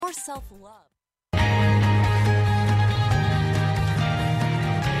your self-love.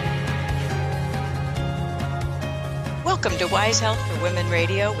 Welcome to Wise Health for Women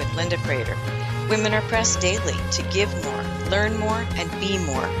Radio with Linda Crater. Women are pressed daily to give more, learn more, and be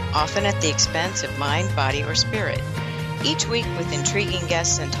more, often at the expense of mind, body, or spirit. Each week, with intriguing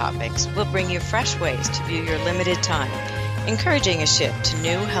guests and topics, we'll bring you fresh ways to view your limited time, encouraging a shift to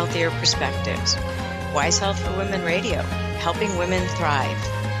new, healthier perspectives. Wise Health for Women Radio, helping women thrive.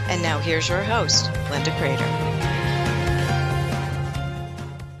 And now here's your host, Linda Crater.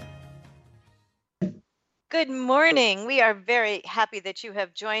 Good morning. We are very happy that you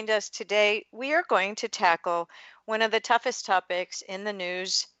have joined us today. We are going to tackle one of the toughest topics in the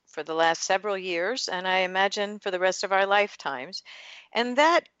news for the last several years, and I imagine for the rest of our lifetimes, and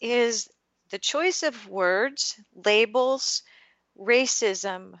that is the choice of words, labels,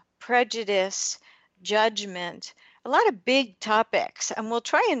 racism, prejudice, judgment, a lot of big topics, and we'll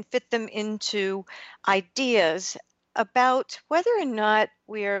try and fit them into ideas about whether or not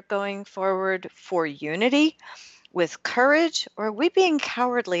we are going forward for unity with courage, or are we being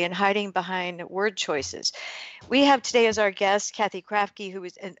cowardly and hiding behind word choices? We have today as our guest Kathy Krafke, who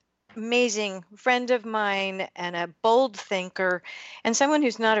is an amazing friend of mine and a bold thinker and someone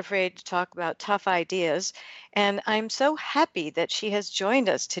who's not afraid to talk about tough ideas. And I'm so happy that she has joined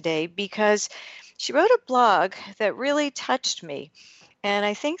us today because she wrote a blog that really touched me. And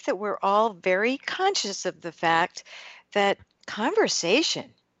I think that we're all very conscious of the fact that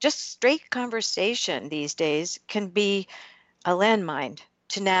conversation, just straight conversation these days, can be a landmine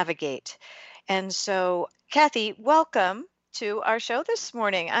to navigate. And so, Kathy, welcome to our show this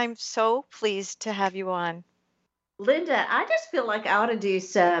morning. I'm so pleased to have you on. Linda, I just feel like I ought to do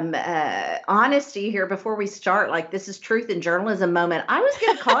some honesty here before we start. Like, this is truth in journalism moment. I was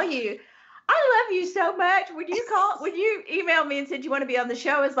going to call you. I love you so much. When you emailed me and said you want to be on the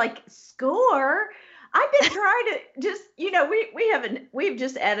show, it's like, score. I've been trying to just, we've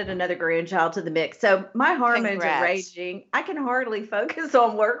just added another grandchild to the mix. So my hormones are raging. I can hardly focus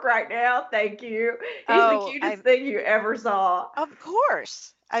on work right now. Thank you. He's the cutest thing you ever saw. Of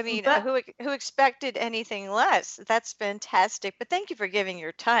course. I mean, who expected anything less? That's fantastic. But thank you for giving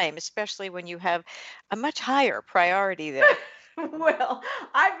your time, especially when you have a much higher priority there. Well,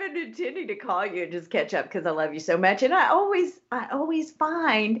 I've been intending to call you and just catch up because I love you so much. And I always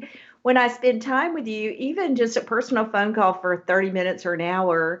find when I spend time with you, even just a personal phone call for 30 minutes or an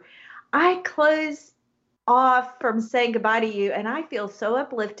hour, I close off from saying goodbye to you. And I feel so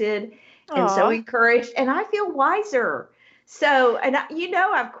uplifted and so encouraged, and I feel wiser. So, and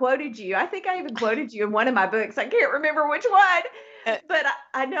I've quoted you. I think I even quoted you in one of my books. I can't remember which one, but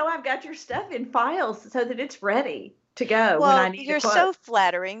I know I've got your stuff in files so that it's ready to go when I need to quote. You're so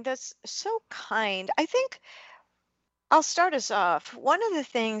flattering. That's so kind. I think I'll start us off. One of the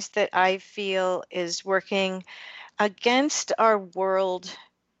things that I feel is working against our world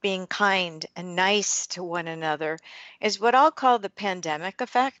being kind and nice to one another is what I'll call the pandemic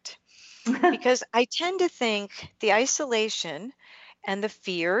effect. Because I tend to think the isolation and the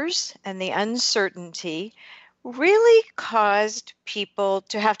fears and the uncertainty really caused people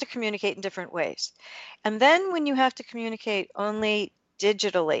to have to communicate in different ways. And then when you have to communicate only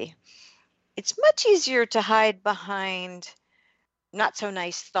digitally, it's much easier to hide behind not so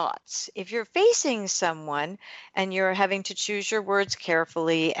nice thoughts. If you're facing someone and you're having to choose your words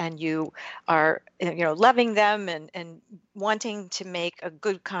carefully and you are, loving them and wanting to make a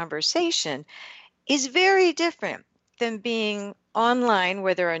good conversation is very different than being online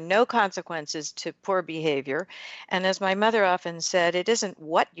where there are no consequences to poor behavior. And as my mother often said, it isn't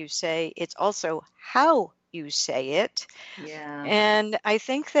what you say, it's also how you say it. Yeah. And I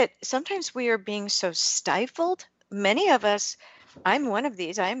think that sometimes we are being so stifled. Many of us, I'm one of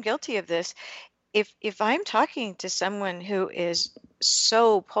these, I am guilty of this. If I'm talking to someone who is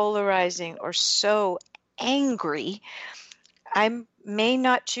so polarizing or so angry, I may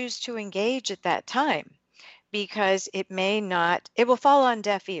not choose to engage at that time because it will fall on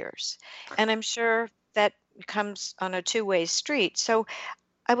deaf ears. And I'm sure that comes on a two-way street. So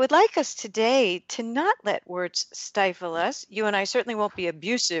I would like us today to not let words stifle us. You and I certainly won't be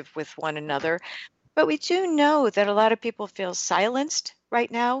abusive with one another, but we do know that a lot of people feel silenced right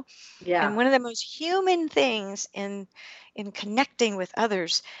now. Yeah. And one of the most human things in connecting with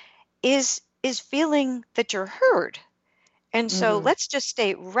others is feeling that you're heard. And so let's just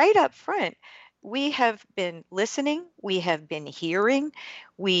state right up front, we have been listening, we have been hearing,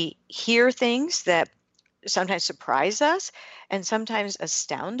 we hear things that sometimes surprise us and sometimes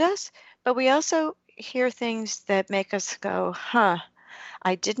astound us, but we also hear things that make us go,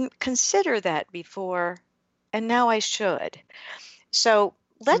 I didn't consider that before, and now I should. So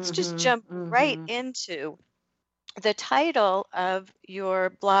let's just Mm-hmm. jump right Mm-hmm. into the title of your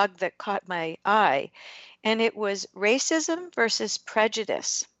blog that caught my eye, and it was Racism versus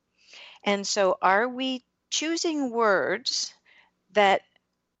Prejudice. And so, are we choosing words that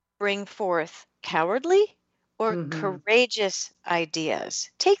bring forth cowardly or Mm-hmm. courageous ideas?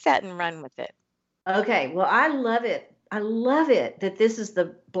 Take that and run with it. Okay, well, I love it. I love it that this is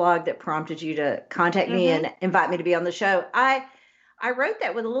the blog that prompted you to contact me Mm-hmm. and invite me to be on the show. I wrote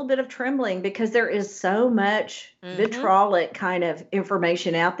that with a little bit of trembling because there is so much Mm-hmm. vitriolic kind of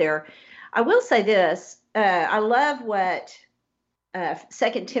information out there. I will say this, I love what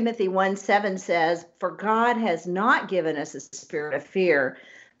 2 Timothy 1:7 says, "For God has not given us a spirit of fear,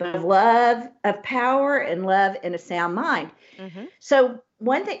 but of love, of power, and love, and a sound mind." Mm-hmm. So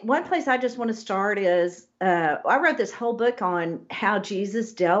one place I just want to start is I wrote this whole book on how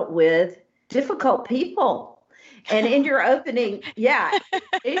Jesus dealt with difficult people, and in your opening, yeah,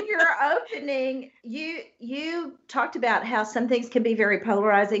 in your opening, you talked about how some things can be very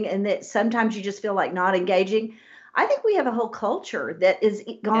polarizing, and that sometimes you just feel like not engaging. I think we have a whole culture that is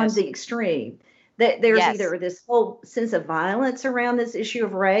gone Yes. the extreme. That there's Yes. either this whole sense of violence around this issue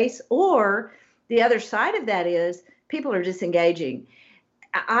of race, or the other side of that is people are disengaging.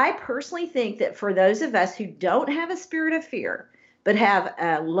 I personally think that for those of us who don't have a spirit of fear, but have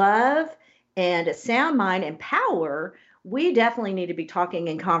a love and a sound mind and power, we definitely need to be talking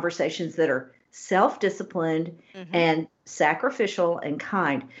in conversations that are self disciplined Mm-hmm. and sacrificial and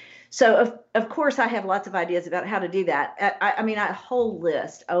kind. So, of course, I have lots of ideas about how to do that. I mean, a whole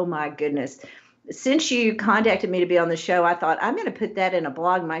list. Oh, my goodness. Since you contacted me to be on the show, I thought I'm going to put that in a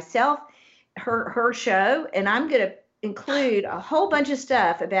blog myself, her show, and I'm going to include a whole bunch of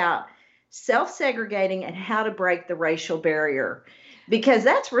stuff about self-segregating and how to break the racial barrier, because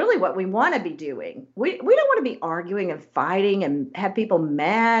that's really what we want to be doing. We don't want to be arguing and fighting and have people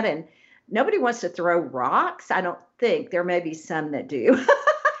mad, and nobody wants to throw rocks. I don't think. There may be some that do.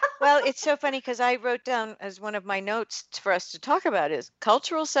 Well, it's so funny because I wrote down as one of my notes for us to talk about is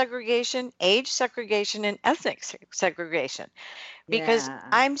cultural segregation, age segregation, and ethnic segregation, because Yeah.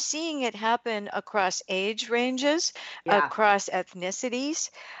 I'm seeing it happen across age ranges, Yeah. across ethnicities,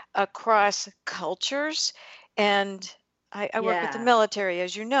 across cultures. And I work with the Yeah. military,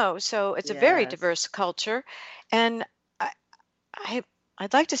 as you know, so it's a very Yes. diverse culture. And I, I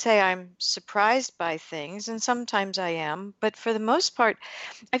I'd like to say I'm surprised by things, and sometimes I am, but for the most part,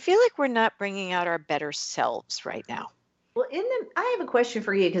 I feel like we're not bringing out our better selves right now. Well, I have a question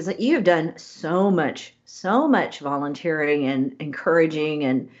for you, because you have done so much volunteering and encouraging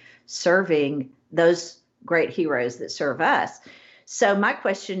and serving those great heroes that serve us. So my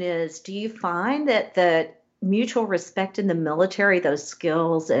question is, do you find that the mutual respect in the military, those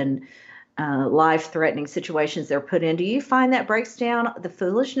skills and life-threatening situations they're put in, do you find that breaks down the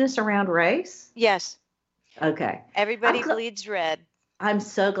foolishness around race? Yes, Okay. I'm everybody gl- bleeds red. I'm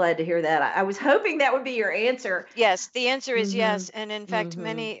so glad to hear that. I was hoping that would be your answer. Yes, the answer is Mm-hmm. yes. And in fact, Mm-hmm.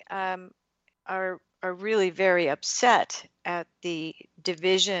 many are really very upset at the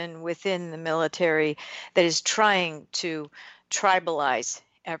division within the military that is trying to tribalize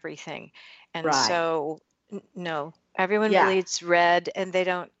everything. And Right. so, no, everyone Yeah. bleeds red, and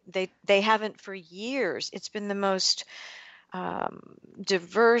they haven't for years. It's been the most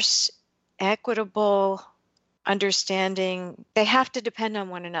diverse, equitable understanding. They have to depend on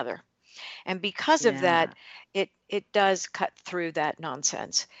one another. And because of that, Yeah. it does cut through that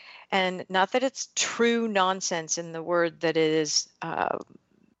nonsense. And not that it's true nonsense in the word that it is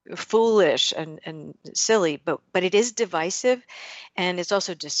foolish and silly, but it is divisive, and it's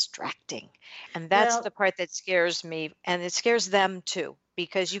also distracting. And that's the Well, part that scares me, and it scares them too,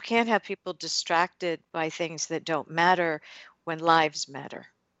 because you can't have people distracted by things that don't matter when lives matter.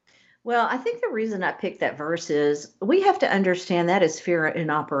 I think the reason I picked that verse is we have to understand that is fear in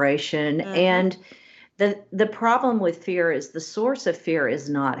operation. Hmm. And the problem with fear is the source of fear is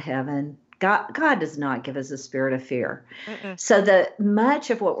not heaven. God does not give us a spirit of fear. Mm-mm. So the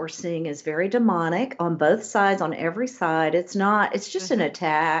much of what we're seeing is very demonic on both sides, on every side. It's just an Hmm.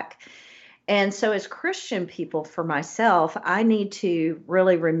 attack. And so, as Christian people, for myself, I need to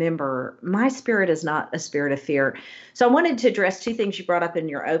really remember my spirit is not a spirit of fear. So, I wanted to address two things you brought up in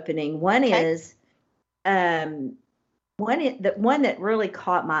your opening. One Okay. is, um, the one that really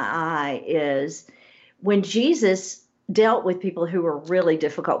caught my eye is when Jesus dealt with people who were really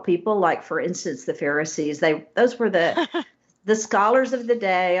difficult people, like for instance the Pharisees. Those were the scholars of the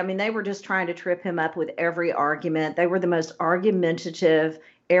day. I mean, they were just trying to trip him up with every argument. They were the most argumentative,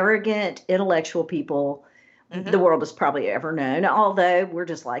 arrogant, intellectual people Hmm. the world has probably ever known, although we're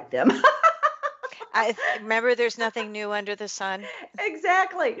just like them. Remember, there's nothing new under the sun.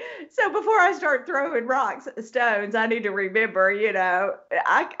 Exactly. So before I start throwing rocks, stones, I need to remember,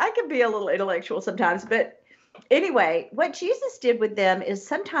 I can be a little intellectual sometimes, but anyway, what Jesus did with them is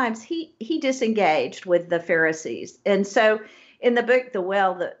sometimes he disengaged with the Pharisees. And so in the book, The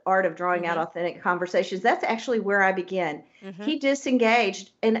Well, The Art of Drawing Out Authentic Conversations, that's actually where I began. He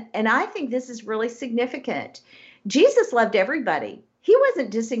disengaged. And I think this is really significant. Jesus loved everybody. He wasn't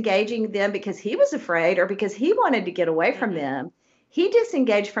disengaging them because he was afraid or because he wanted to get away from them. He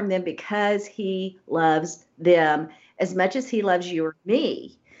disengaged from them because he loves them as much as he loves you or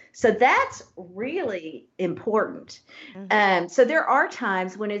me. So that's really important. So there are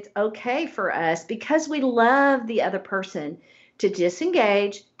times when it's okay for us, because we love the other person, to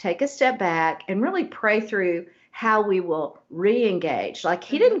disengage, take a step back, and really pray through how we will re-engage. Like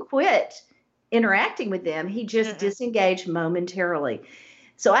he didn't quit interacting with them. He just disengaged momentarily.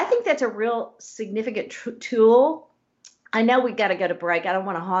 So I think that's a real significant tool. I know we've got to go to break. I don't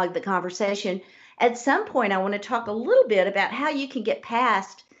want to hog the conversation. At some point, I want to talk a little bit about how you can get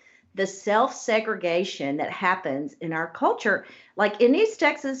past the self-segregation that happens in our culture. Like in East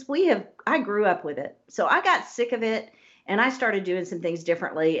Texas, I grew up with it. So I got sick of it and I started doing some things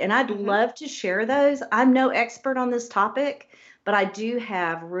differently. And I'd love to share those. I'm no expert on this topic, but I do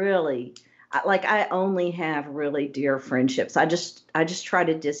have I only have really dear friendships. I just try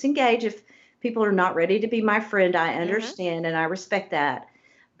to disengage. If people are not ready to be my friend, I understand and I respect that.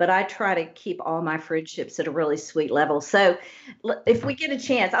 But I try to keep all my friendships at a really sweet level. So if we get a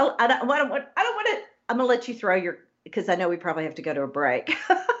chance, I'm going to let you throw because I know we probably have to go to a break.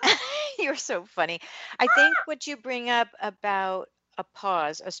 You're so funny. I think what you bring up about a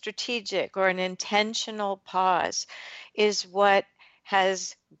pause, a strategic or an intentional pause, is what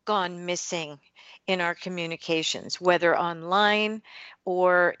has gone missing in our communications, whether online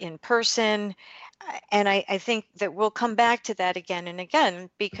or in person. And I think that we'll come back to that again and again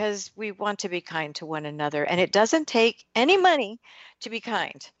because we want to be kind to one another. And it doesn't take any money to be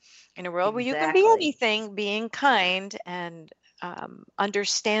kind. In a world where you can be anything, being kind and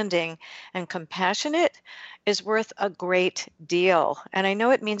understanding and compassionate is worth a great deal. And I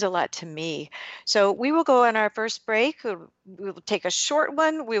know it means a lot to me. So we will go on our first break. We will take a short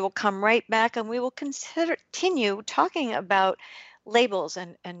one. We will come right back and we will continue talking about labels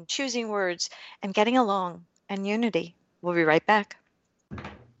and choosing words and getting along and unity. We'll be right back.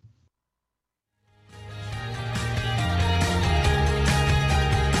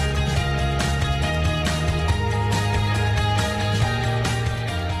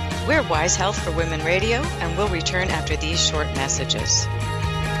 We're Wise Health for Women Radio, and we'll return after these short messages.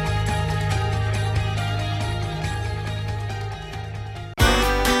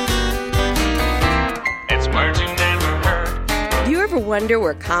 It's words you never heard. Do you ever wonder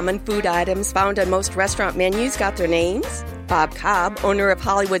where common food items found on most restaurant menus got their names? Bob Cobb, owner of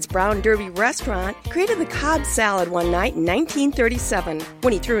Hollywood's Brown Derby restaurant, created the Cobb salad one night in 1937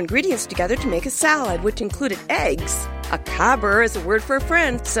 when he threw ingredients together to make a salad, which included eggs. A cobber is a word for a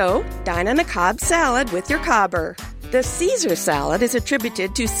friend, so dine on a Cobb salad with your cobber. The Caesar salad is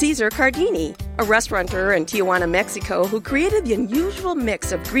attributed to Cesar Cardini, a restaurateur in Tijuana, Mexico, who created the unusual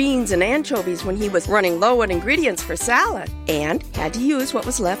mix of greens and anchovies when he was running low on ingredients for salad and had to use what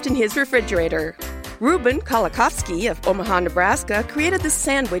was left in his refrigerator. Reuben Kolakowski of Omaha, Nebraska, created the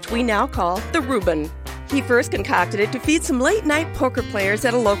sandwich we now call the Reuben. He first concocted it to feed some late-night poker players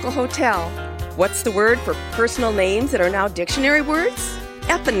at a local hotel. What's the word for personal names that are now dictionary words?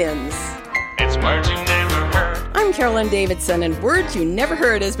 Eponyms. It's words you never heard. I'm Carolyn Davidson, and Words You Never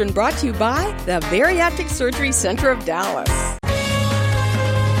Heard has been brought to you by the Bariatric Surgery Center of Dallas.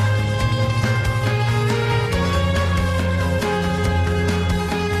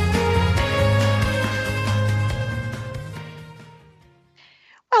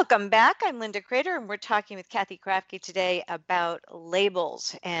 Welcome back. I'm Linda Crater, and we're talking with Kathy Krafke today about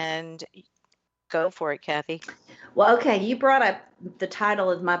labels. And go for it, Kathy. Well, okay, you brought up the title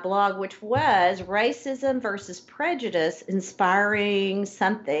of my blog, which was Racism versus Prejudice, Inspiring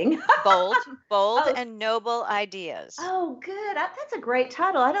Something. Bold and noble ideas. Oh, good. That's a great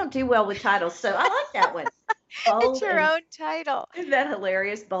title. I don't do well with titles, so I like that one. It's your own title. Isn't that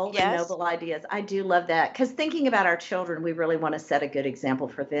hilarious? Bold and noble ideas. I do love that because thinking about our children, we really want to set a good example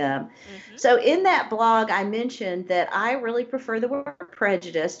for them. So in that blog, I mentioned that I really prefer the word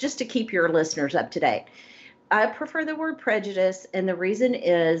prejudice, just to keep your listeners up to date. I prefer the word prejudice, and the reason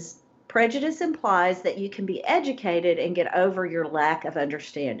is prejudice implies that you can be educated and get over your lack of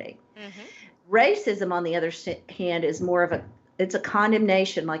understanding. Racism, on the other hand, is more of it's a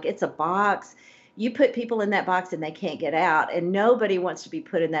condemnation, like it's a box. you put people in that box and they can't get out, and nobody wants to be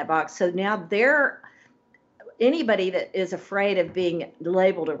put in that box. So now anybody that is afraid of being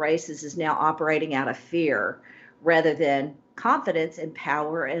labeled a racist is now operating out of fear rather than confidence and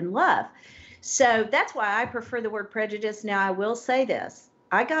power and love. So that's why I prefer the word prejudice. Now, I will say this.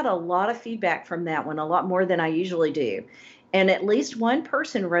 I got a lot of feedback from that one, a lot more than I usually do. And at least one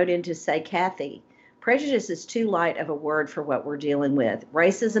person wrote in to say, Kathy, prejudice is too light of a word for what we're dealing with.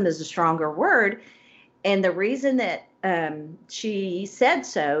 Racism is a stronger word. And the reason that she said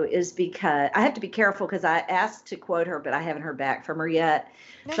so is because I have to be careful because I asked to quote her, but I haven't heard back from her yet.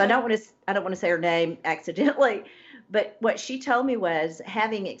 So I don't want to say her name accidentally. But what she told me was,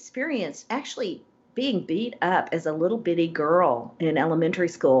 having experienced actually being beat up as a little bitty girl in elementary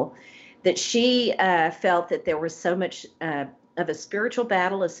school, that she felt that there was so much of a spiritual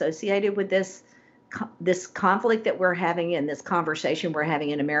battle associated with this conflict that we're having and this conversation we're having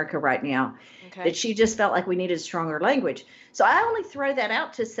in America right now, that she just felt like we needed stronger language. So I only throw that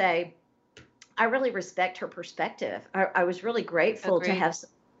out to say, I really respect her perspective. I was really grateful to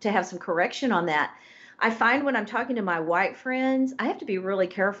have some correction on that. I find when I'm talking to my white friends, I have to be really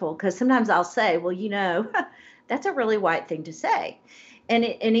careful because sometimes I'll say, well, that's a really white thing to say. And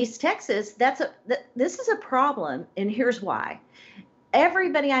in East Texas, this is a problem, and here's why.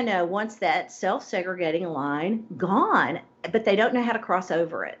 Everybody I know wants that self-segregating line gone, but they don't know how to cross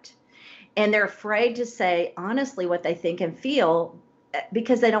over it. And they're afraid to say honestly what they think and feel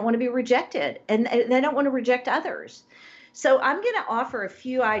because they don't want to be rejected, and they don't want to reject others. So I'm going to offer a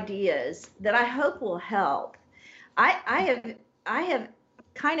few ideas that I hope will help. I have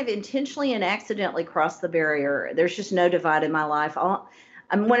kind of intentionally and accidentally crossed the barrier. There's just no divide in my life.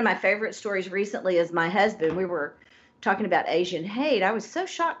 One of my favorite stories recently is my husband. We were talking about Asian hate. I was so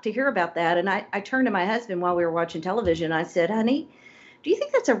shocked to hear about that. And I turned to my husband while we were watching television. I said, honey, do you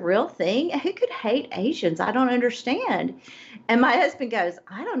think that's a real thing? Who could hate Asians? I don't understand. And my husband goes,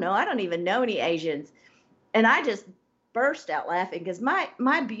 I don't know. I don't even know any Asians. And I just burst out laughing because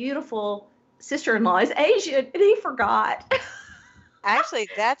my beautiful sister-in-law is Asian, and he forgot. Actually,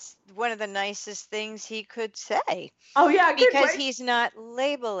 that's one of the nicest things he could say. Oh yeah, because he's not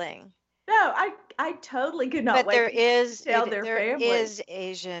labeling. No, I totally could not. But there is family.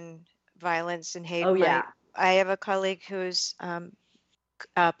 Asian violence and hate. Oh yeah. I have a colleague who's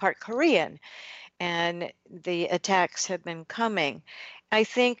part Korean, and the attacks have been coming. I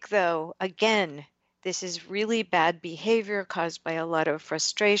think, though, again, this is really bad behavior caused by a lot of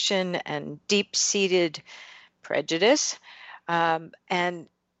frustration and deep-seated prejudice and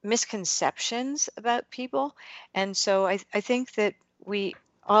misconceptions about people. And so I think that we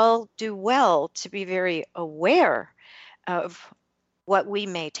all do well to be very aware of what we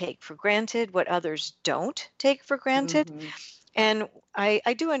may take for granted, what others don't take for granted. Mm-hmm. And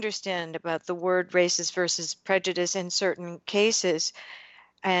I do understand about the word racist versus prejudice in certain cases.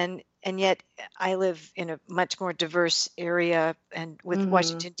 And yet I live in a much more diverse area, and with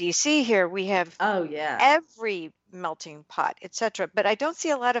Washington, D.C. here, we have every melting pot, etc. But I don't see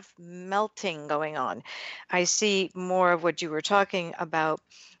a lot of melting going on. I see more of what you were talking about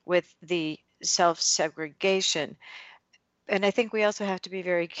with the self-segregation. And I think we also have to be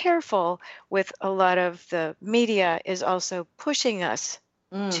very careful with a lot of the media is also pushing us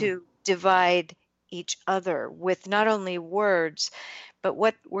to divide each other with not only words, but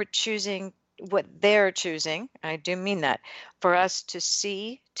what they're choosing, I do mean that, for us to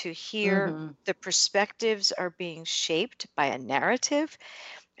see, to hear, the perspectives are being shaped by a narrative.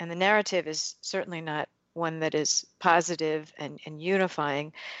 And the narrative is certainly not one that is positive and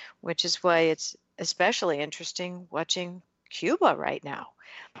unifying, which is why it's especially interesting watching Cuba right now,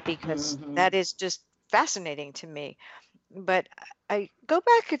 because that is just fascinating to me. But I go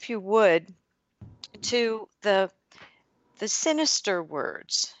back, if you would, to the sinister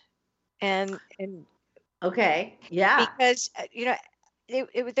words and okay, yeah, because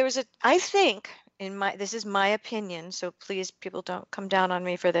there was I think this is my opinion, so please people don't come down on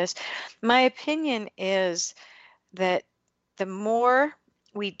me for this. My opinion is that the more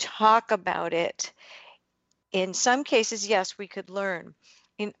we talk about it, in some cases, yes, we could learn.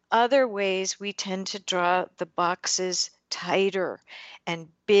 In other ways, we tend to draw the boxes tighter and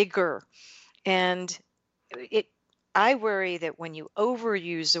bigger, and I worry that when you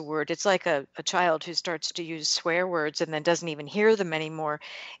overuse a word, it's like a child who starts to use swear words and then doesn't even hear them anymore.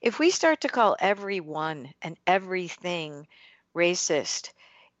 If we start to call everyone and everything racist,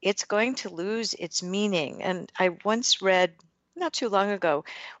 it's going to lose its meaning. And I once read, not too long ago,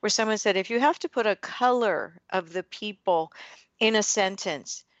 where someone said, if you have to put a color of the people in a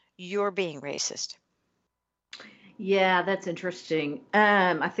sentence, you're being racist. Yeah, that's interesting.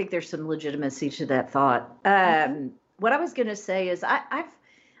 I think there's some legitimacy to that thought. Hmm. What I was going to say is I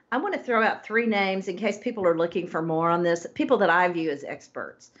want to throw out three names in case people are looking for more on this. People that I view as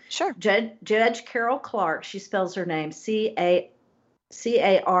experts. Sure. Judge Carol Clark. She spells her name Carole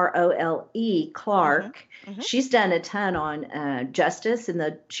Clark. Hmm. She's done a ton on justice,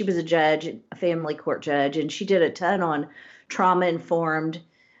 and she was a judge, a family court judge, and she did a ton on trauma informed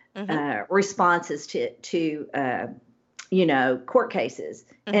Hmm. responses to court cases.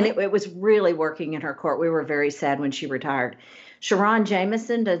 And Hmm. it was really working in her court. We were very sad when she retired. Sharon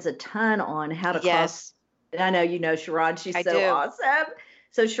Jameson does a ton on how to cross. Yes, I know you know Sharon. She's I so do. awesome.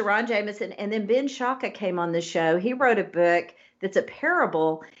 So Sharon Jameson, and then Ben Shaka came on the show. He wrote a book that's a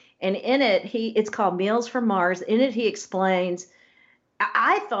parable, and in it it's called Meals from Mars. In it he explains,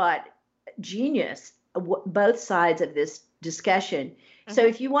 I thought, genius, both sides of this discussion. So Hmm.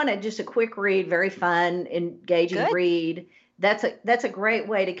 if you want just a quick read, very fun, engaging Good. read, that's a great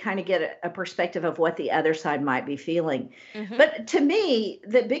way to kind of get a perspective of what the other side might be feeling. Hmm. But to me,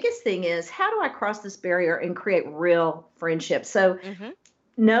 the biggest thing is, how do I cross this barrier and create real friendship? So Hmm.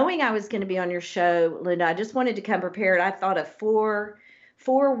 knowing I was going to be on your show, Linda, I just wanted to come prepared. I thought of four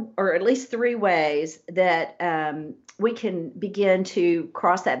or at least three ways that we can begin to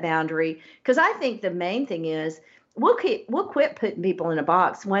cross that boundary. Because I think the main thing is we'll quit putting people in a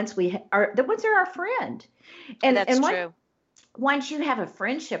box once once they're our friend, That's and true. once you have a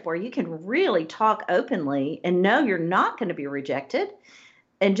friendship where you can really talk openly and know you're not going to be rejected,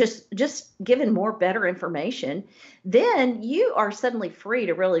 and just given more better information, then you are suddenly free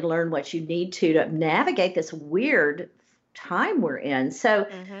to really learn what you need to navigate this weird time we're in. So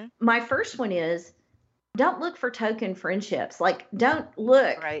Hmm. my first one is, don't look for token friendships. Like, don't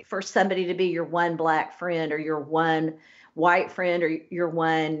look Right. for somebody to be your one black friend or your one white friend or your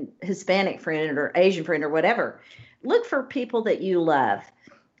one Hispanic friend or Asian friend or whatever. Look for people that you love.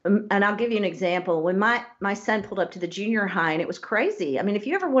 And I'll give you an example. When my son pulled up to the junior high, and it was crazy. I mean, if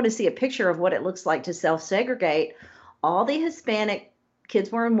you ever want to see a picture of what it looks like to self-segregate, all the Hispanic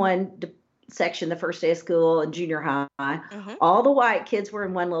kids were in one section the first day of school in junior high. Hmm. All the white kids were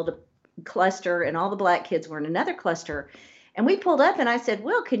in one little cluster, and all the black kids were in another cluster. And we pulled up, and I said,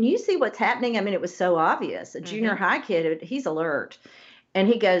 "Will, can you see what's happening?" I mean, it was so obvious. A junior Hmm. high kid, he's alert. And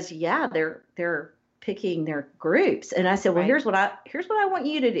he goes, "Yeah, they're picking their groups." And I said, "Well, Right. here's what I want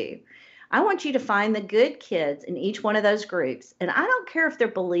you to do. I want you to find the good kids in each one of those groups. And I don't care if they're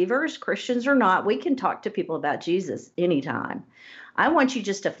believers, Christians or not. We can talk to people about Jesus anytime. I want you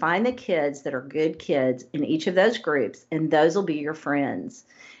just to find the kids that are good kids in each of those groups, and those will be your friends.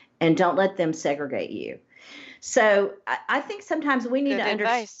 And don't let them segregate you." So I think sometimes we need Good to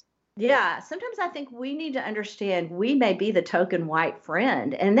understand. advice. Yeah, sometimes I think we need to understand we may be the token white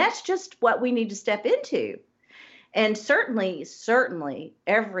friend, and that's just what we need to step into. And certainly,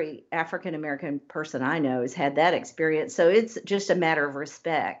 every African American person I know has had that experience. So it's just a matter of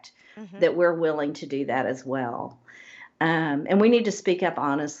respect Hmm. that we're willing to do that as well. And we need to speak up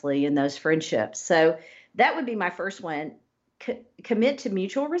honestly in those friendships. So that would be my first one. Commit to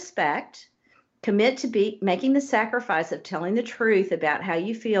mutual respect. Commit to be making the sacrifice of telling the truth about how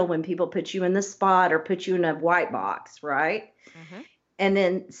you feel when people put you in the spot or put you in a white box, right? Hmm. And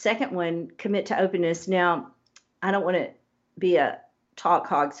then second one, commit to openness. Now, I don't want to be a talk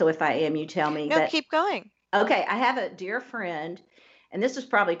hog, so if I am, you tell me. No, But keep going. okay, I have a dear friend, and this was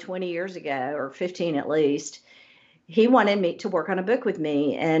probably 20 years ago or 15 at least. He wanted me to work on a book with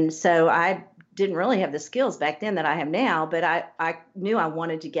me, and so I didn't really have the skills back then that I have now, but I knew I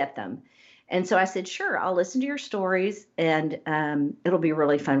wanted to get them. And so I said, sure, I'll listen to your stories, and it'll be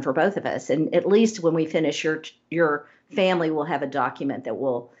really fun for both of us. And at least when we finish, your family will have a document that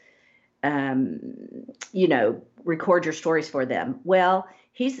will, record your stories for them. Well,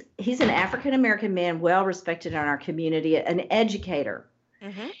 he's an African American man, well respected in our community, an educator.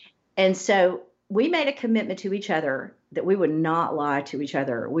 Hmm. And so we made a commitment to each other that we would not lie to each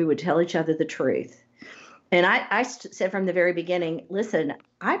other. We would tell each other the truth. And I said from the very beginning, listen,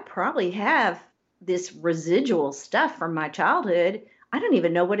 I probably have this residual stuff from my childhood. I don't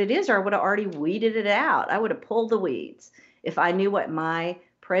even know what it is, or I would have already weeded it out. I would have pulled the weeds if I knew what my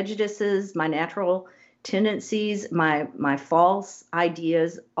prejudices, my natural tendencies, my false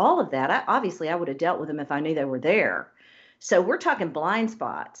ideas, all of that. Obviously, I would have dealt with them if I knew they were there. So we're talking blind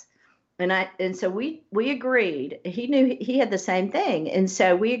spots. And so we agreed. He knew he had the same thing. And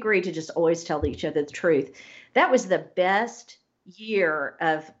so we agreed to just always tell each other the truth. That was the best year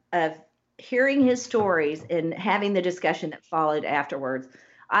of hearing his stories and having the discussion that followed afterwards.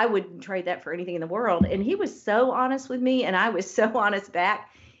 I wouldn't trade that for anything in the world. And he was so honest with me, and I was so honest back.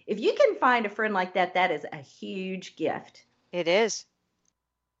 if you can find a friend like that, that is a huge gift. It is.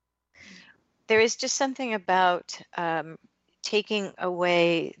 There is just something about taking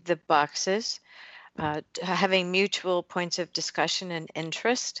away the boxes, having mutual points of discussion and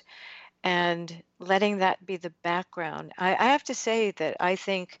interest, and letting that be the background. I have to say that I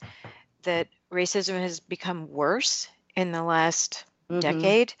think that racism has become worse in the last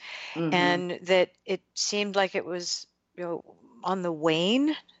decade, and that it seemed like it was, on the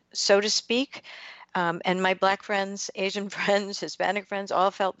wane, so to speak. And my Black friends, Asian friends, Hispanic friends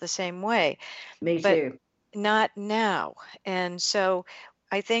all felt the same way. Me but too. Not now. And so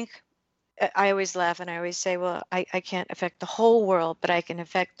I think I always laugh and I always say, well, I can't affect the whole world, but I can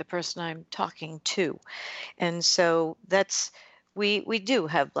affect the person I'm talking to. And so we do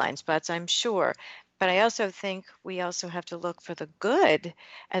have blind spots, I'm sure. But I also think we also have to look for the good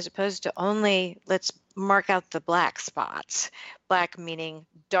as opposed to only let's mark out the black spots. Black meaning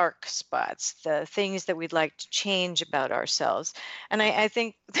dark spots, the things that we'd like to change about ourselves. And I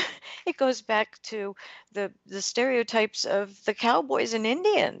think it goes back to the stereotypes of the cowboys and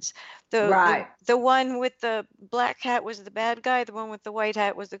Indians. The one with the black hat was the bad guy. The one with the white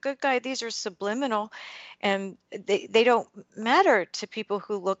hat was the good guy. These are subliminal, and they don't matter to people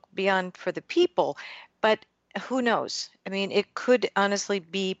who look beyond for the people. But who knows? I mean, it could honestly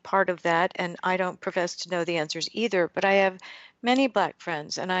be part of that, and I don't profess to know the answers either. But I have many Black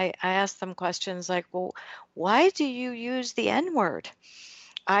friends, and I ask them questions like, well, why do you use the N-word?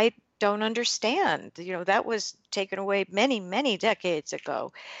 I don't understand. That was taken away many, many decades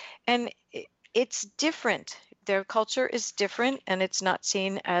ago. And it's different. Their culture is different, and it's not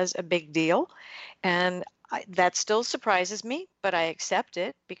seen as a big deal. And that still surprises me, but I accept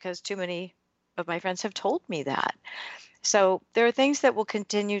it because too many of my friends have told me that. So there are things that will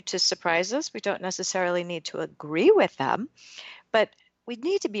continue to surprise us. We don't necessarily need to agree with them, but we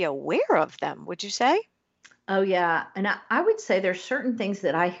need to be aware of them, would you say? Oh, yeah. And I would say there's certain things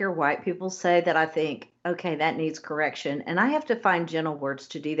that I hear white people say that I think, okay, that needs correction. And I have to find gentle words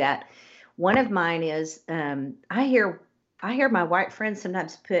to do that. One of mine is I hear my white friends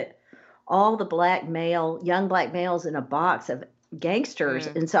sometimes put all the young black males in a box of gangsters.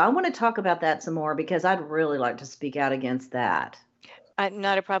 And so I want to talk about that some more because I'd really like to speak out against that.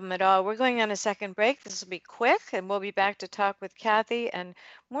 Not a problem at all. We're going on a second break. This will be quick, and we'll be back to talk with Kathy and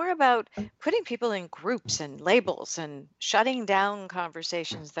more about putting people in groups and labels and shutting down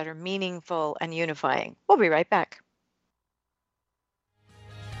conversations that are meaningful and unifying. We'll be right back.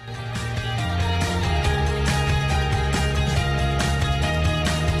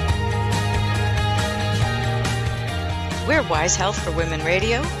 We're Wise Health for Women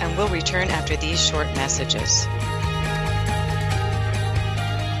Radio, and we'll return after these short messages.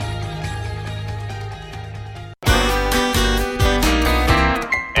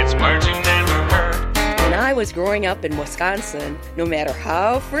 When I was growing up in Wisconsin, no matter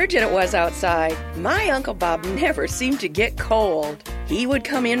how frigid it was outside, my Uncle Bob never seemed to get cold. He would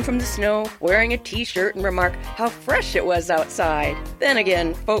come in from the snow wearing a t-shirt and remark how fresh it was outside. Then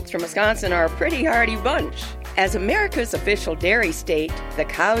again, folks from Wisconsin are a pretty hardy bunch. As America's official dairy state, the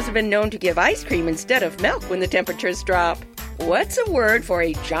cows have been known to give ice cream instead of milk when the temperatures drop. What's a word for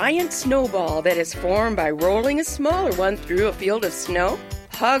a giant snowball that is formed by rolling a smaller one through a field of snow?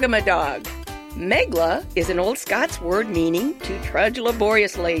 Hog-a-ma-dog. Megla is an old Scots word meaning to trudge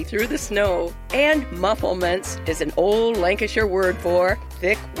laboriously through the snow. And mufflements is an old Lancashire word for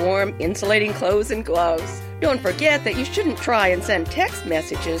thick, warm, insulating clothes and gloves. Don't forget that you shouldn't try and send text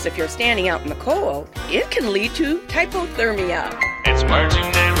messages if you're standing out in the cold. It can lead to hypothermia. It's words you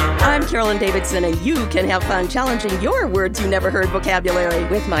never heard. I'm Carolyn Davidson, and you can have fun challenging your words you never heard vocabulary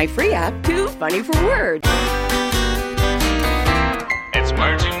with my free app, Too Funny for Words. It's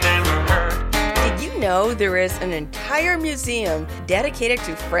words you never heard. Did you know there is an entire museum dedicated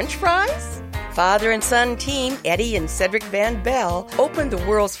to French fries? Father and son team Eddie and Cedric Van Bell opened the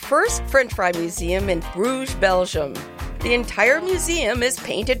world's first French fry museum in Bruges, Belgium. The entire museum is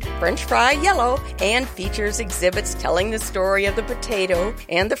painted French fry yellow and features exhibits telling the story of the potato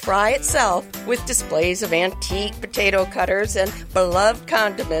and the fry itself, with displays of antique potato cutters and beloved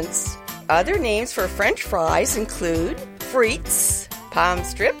condiments. Other names for French fries include frites, palm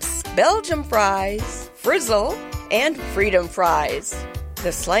strips, Belgium fries, frizzle, and freedom fries.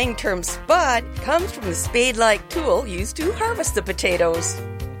 The slang term spud comes from the spade-like tool used to harvest the potatoes.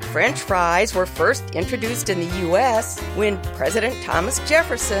 French fries were first introduced in the U.S. when President Thomas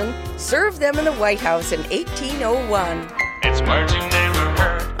Jefferson served them in the White House in 1801. It's words you never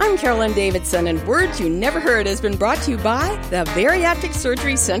heard. I'm Carolyn Davidson, and Words You Never Heard has been brought to you by the Bariatric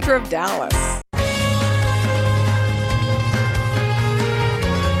Surgery Center of Dallas.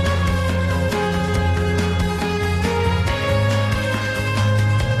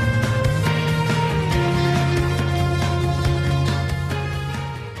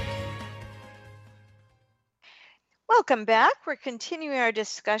 Welcome back. We're continuing our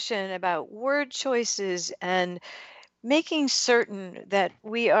discussion about word choices and making certain that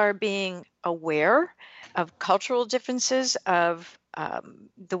we are being aware of cultural differences, of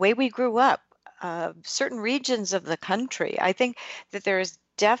the way we grew up, certain regions of the country. I think that there is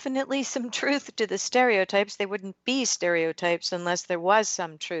definitely some truth to the stereotypes. They wouldn't be stereotypes unless there was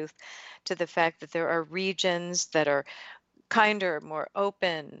some truth to the fact that there are regions that are kinder, more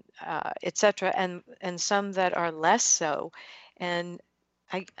open, etc., and some that are less so. And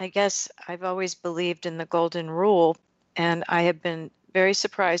I guess I've always believed in the golden rule, and I have been very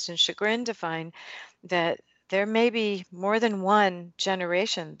surprised and chagrined to find that there may be more than one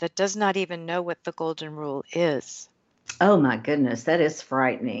generation that does not even know what the golden rule is. Oh my goodness, that is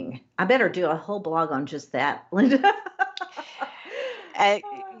frightening. I better do a whole blog on just that, Linda.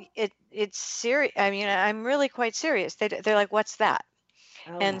 It's serious. I mean, I'm really quite serious. They're like, what's that?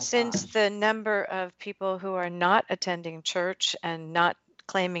 Oh And my since gosh. the number of people who are not attending church and not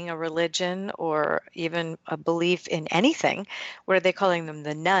claiming a religion or even a belief in anything, what are they calling them?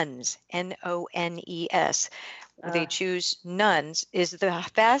 The nuns, Nones. They Uh, choose nuns, is the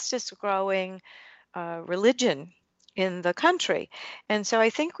fastest growing religion in the country. And so I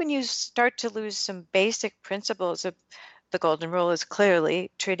think when you start to lose some basic principles of the golden rule is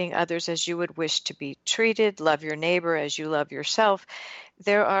clearly treating others as you would wish to be treated, love your neighbor as you love yourself.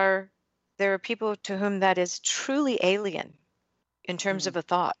 There are people to whom that is truly alien in terms mm. of a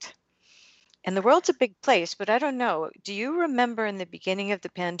thought. And the world's a big place, but I don't know. Do you remember in the beginning of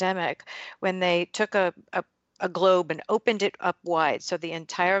the pandemic when they took a globe and opened it up wide so the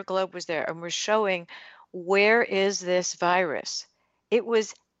entire globe was there and were showing where is this virus? It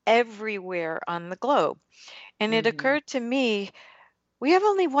was everywhere on the globe. And it Mhm. occurred to me, we have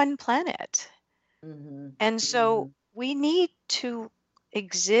only one planet. Mhm. And so Mhm. we need to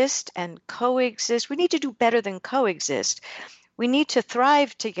exist and coexist. We need to do better than coexist. We need to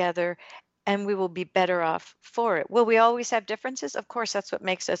thrive together and we will be better off for it. Will we always have differences? Of course, that's what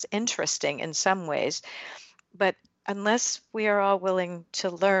makes us interesting in some ways. But unless we are all willing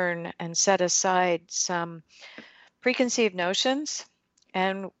to learn and set aside some preconceived notions,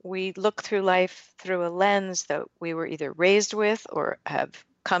 and we look through life through a lens that we were either raised with or have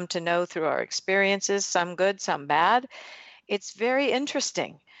come to know through our experiences, some good, some bad, it's very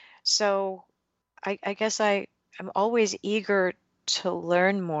interesting. So I guess I am always eager to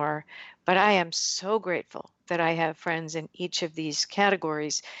learn more, but I am so grateful that I have friends in each of these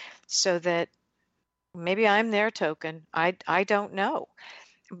categories so that maybe I'm their token. I don't know,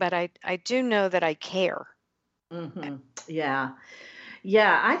 but I do know that I care. Mhm. Yeah.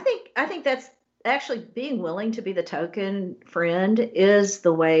 Yeah, I think that's actually being willing to be the token friend is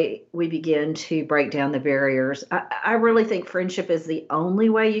the way we begin to break down the barriers. I really think friendship is the only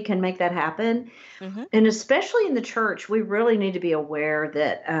way you can make that happen. Hmm. And especially in the church, we really need to be aware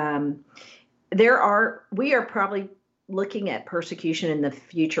that we are probably looking at persecution in the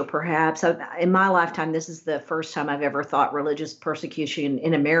future, perhaps. In my lifetime, this is the first time I've ever thought religious persecution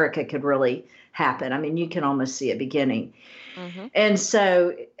in America could really happen. I mean, you can almost see it beginning. Hmm. And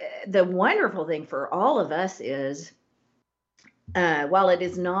so the wonderful thing for all of us is while it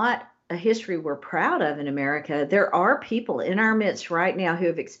is not a history we're proud of in America, there are people in our midst right now who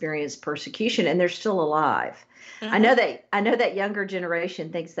have experienced persecution and they're still alive. Hmm. I know that younger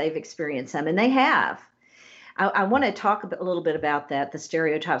generation thinks they've experienced some, and they have. I want to talk a little bit about that, the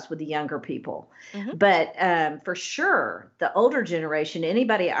stereotypes with the younger people. Hmm. But for sure, the older generation,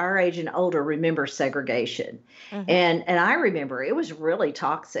 anybody our age and older, remembers segregation. Hmm. And I remember it was really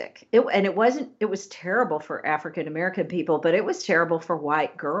toxic. It was terrible for African American people, but it was terrible for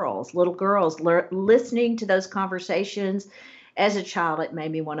white girls, little girls, listening to those conversations. As a child, it made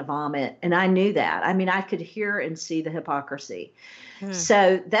me want to vomit. And I knew that. I mean, I could hear and see the hypocrisy. Hmm.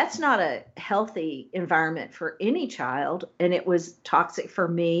 So that's not a healthy environment for any child. And it was toxic for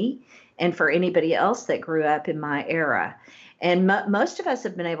me and for anybody else that grew up in my era. And most of us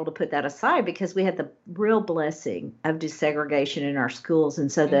have been able to put that aside because we had the real blessing of desegregation in our schools. And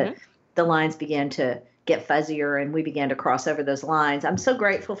so Hmm. the lines began to get fuzzier and we began to cross over those lines. I'm so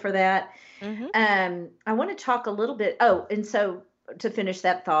grateful for that. Hmm. I want to talk a little bit. Oh, and so to finish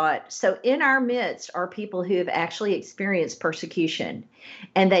that thought, so in our midst are people who have actually experienced persecution,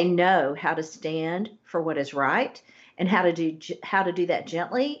 and they know how to stand for what is right and how to do that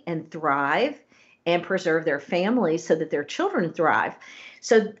gently and thrive and preserve their families so that their children thrive.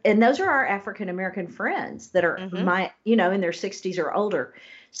 So, and those are our African American friends that are Hmm. in their 60s or older.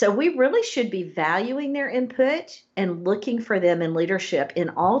 So we really should be valuing their input and looking for them in leadership in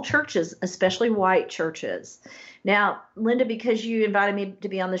all churches, especially white churches. Now, Linda, because you invited me to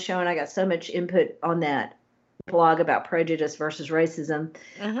be on the show and I got so much input on that, blog about prejudice versus racism.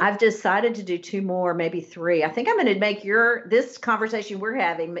 Mhm. I've decided to do 2 more, maybe 3. I think I'm going to make this conversation we're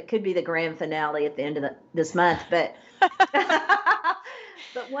having, it could be the grand finale at the end of this month, but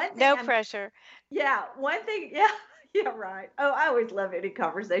but one thing No pressure. yeah, one thing, yeah, yeah, right. Oh, I always love any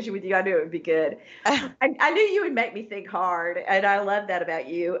conversation with you. I knew it would be good. I knew you would make me think hard, and I love that about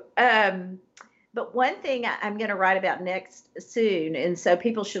you. But one thing I'm going to write about next soon, and so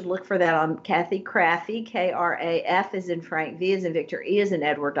people should look for that on Kathy Krafve, Kraf as in Frank, V as in Victor, E as in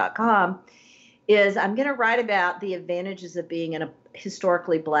Edward.com, is I'm going to write about the advantages of being in a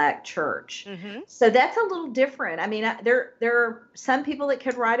historically Black church. Mm-hmm. So that's a little different. I mean, there are some people that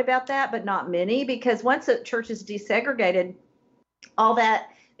could write about that, but not many, because once a church is desegregated, all that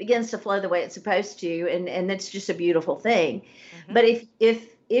begins to flow the way it's supposed to, and that's just a beautiful thing. Mm-hmm. But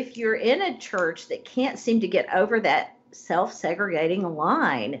if you're in a church that can't seem to get over that self-segregating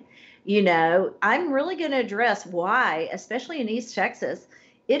line, I'm really going to address why, especially in East Texas,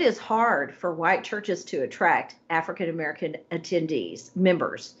 it is hard for white churches to attract African American attendees,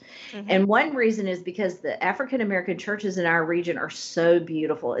 members. Mm-hmm. And one reason is because the African American churches in our region are so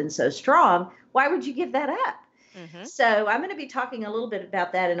beautiful and so strong. Why would you give that up? Mm-hmm. So I'm going to be talking a little bit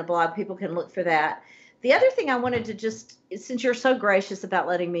about that in a blog. People can look for that. The other thing I wanted to just, since you're so gracious about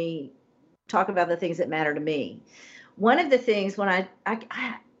letting me talk about the things that matter to me, one of the things when I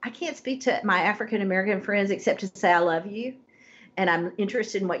can't speak to my African American friends except to say I love you and I'm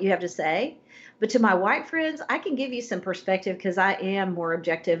interested in what you have to say. But to my white friends, I can give you some perspective because I am more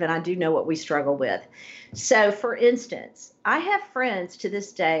objective and I do know what we struggle with. So for instance, I have friends to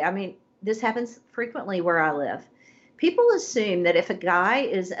this day. I mean, this happens frequently where I live. People assume that if a guy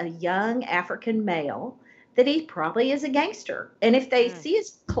is a young African male, that he probably is a gangster. And if they see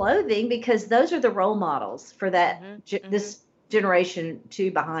his clothing, because those are the role models for that this generation two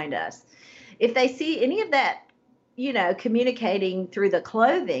behind us. If they see any of that, communicating through the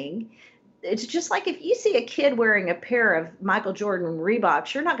clothing, it's just like if you see a kid wearing a pair of Michael Jordan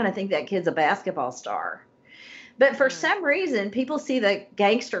Reeboks, you're not going to think that kid's a basketball star. But for some reason, people see the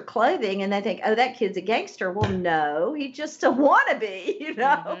gangster clothing and they think, oh, that kid's a gangster. Well, no, he's just a wannabe,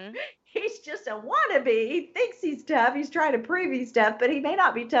 Mm-hmm. He's just a wannabe. He thinks he's tough. He's trying to prove he's tough, but he may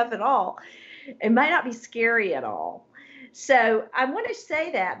not be tough at all. It might not be scary at all. So I want to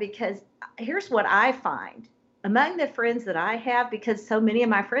say that because here's what I find among the friends that I have, because so many of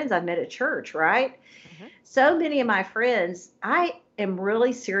my friends I've met at church, right? Mm-hmm. So many of my friends, I am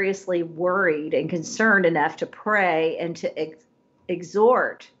really seriously worried and concerned enough to pray and to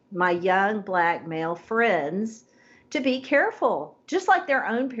exhort my young Black male friends to be careful, just like their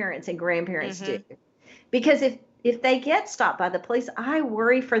own parents and grandparents do. Because if they get stopped by the police, I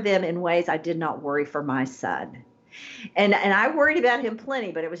worry for them in ways I did not worry for my son. And I worried about him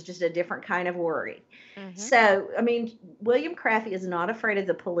plenty, but it was just a different kind of worry. Mm-hmm. So, I mean, William Krafve is not afraid of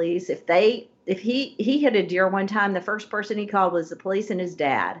the police. If he hit a deer one time, the first person he called was the police and his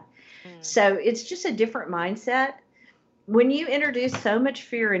dad. So it's just a different mindset. When you introduce so much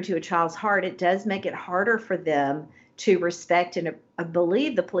fear into a child's heart, it does make it harder for them to respect and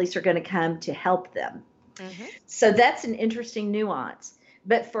believe the police are going to come to help them. Mm-hmm. So that's an interesting nuance.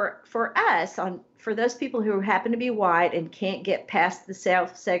 But for us, for those people who happen to be white and can't get past the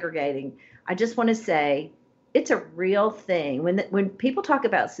self-segregating, I just want to say it's a real thing. When people talk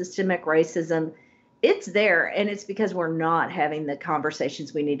about systemic racism, it's there, and it's because we're not having the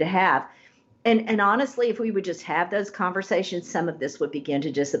conversations we need to have. And honestly, if we would just have those conversations, some of this would begin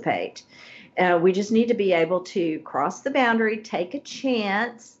to dissipate. We just need to be able to cross the boundary, take a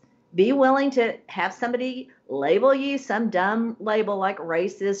chance, be willing to have somebody label you some dumb label like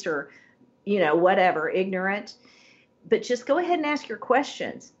racist or, whatever, ignorant, but just go ahead and ask your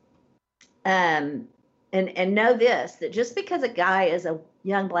questions. And know this, that just because a guy is a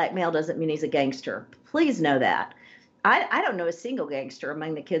young Black male doesn't mean he's a gangster. Please know that. I don't know a single gangster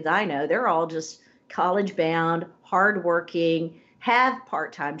among the kids I know. They're all just college bound, hardworking, have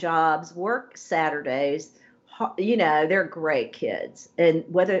part-time jobs, work Saturdays. They're great kids. And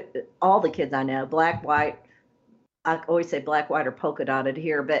whether all the kids I know, Black, white, I always say Black, white, or polka dotted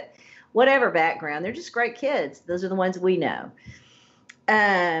here, but whatever background, they're just great kids. Those are the ones we know.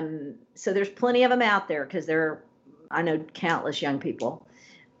 So there's plenty of them out there because I know countless young people.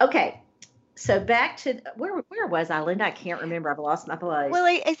 Okay. So back to where was I, Linda? I can't remember. I've lost my place. Well,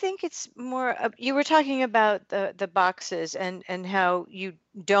 I think it's more, you were talking about the boxes and how you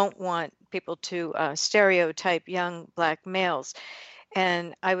don't want people to stereotype young Black males.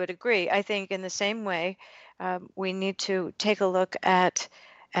 And I would agree. I think in the same way, we need to take a look at,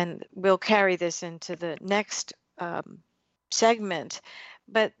 and we'll carry this into the next segment,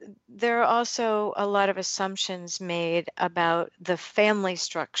 but there are also a lot of assumptions made about the family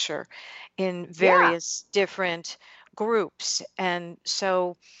structure in Yeah. various different groups. And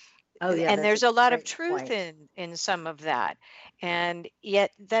so, Oh, yeah, and that's a there's a lot of great truth point. in some of that. And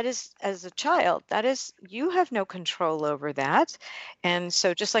yet that is, as a child, that is, you have no control over that. And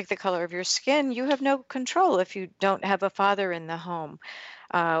so just like the color of your skin, you have no control if you don't have a father in the home,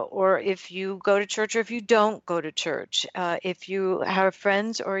 or if you go to church or if you don't go to church, if you have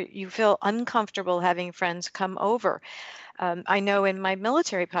friends or you feel uncomfortable having friends come over. I know in my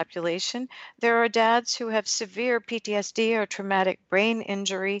military population, there are dads who have severe PTSD or traumatic brain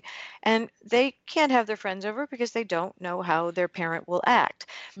injury, and they can't have their friends over because they don't know how their parent will act.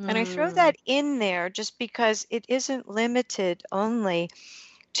 And I throw Mm, that in there just because it isn't limited only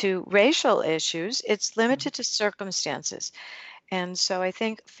to racial issues, it's limited to circumstances. And so I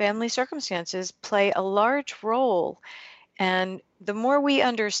think family circumstances play a large role. And the more we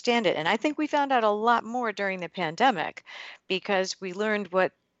understand it, and I think we found out a lot more during the pandemic because we learned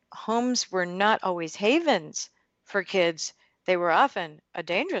what homes were not always havens for kids, they were often a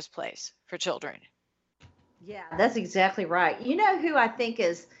dangerous place for children. yeah, that's exactly right. You know who I think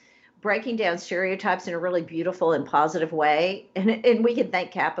is breaking down stereotypes in a really beautiful and positive way, and we can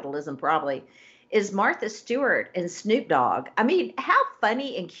thank capitalism probably, is Martha Stewart and Snoop Dogg. I mean, how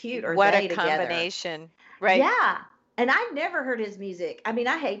funny and cute are What a they together? combination, right? Yeah. And I've never heard his music. I mean,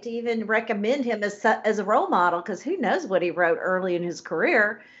 I hate to even recommend him as a role model because who knows what he wrote early in his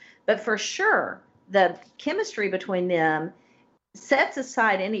career. But for sure, the chemistry between them sets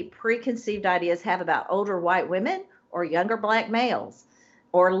aside any preconceived ideas have about older white women or younger black males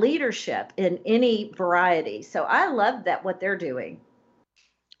or leadership in any variety. So I love that what they're doing.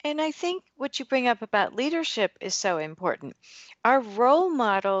 And I think what you bring up about leadership is so important. Our role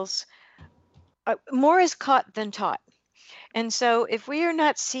models, more is caught than taught. And so if we are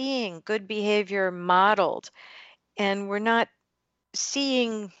not seeing good behavior modeled and we're not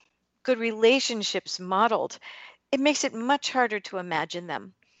seeing good relationships modeled, it makes it much harder to imagine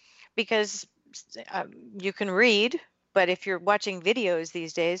them because you can read, but if you're watching videos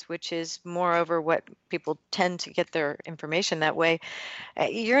these days, which is moreover what people tend to get their information that way,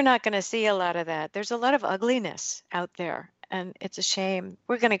 you're not going to see a lot of that. There's a lot of ugliness out there, and it's a shame.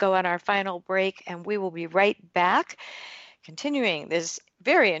 We're going to go on our final break, and we will be right back, continuing this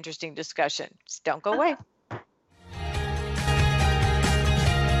very interesting discussion. Just don't go away.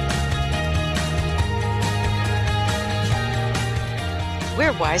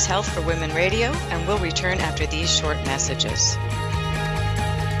 We're Wise Health for Women Radio, and we'll return after these short messages.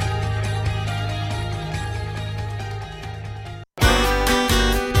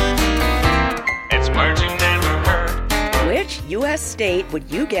 It's words you never heard. Which U.S. state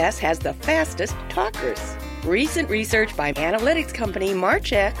would you guess has the fastest talkers? Recent research by analytics company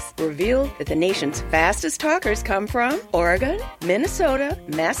Marchex revealed that the nation's fastest talkers come from Oregon, Minnesota,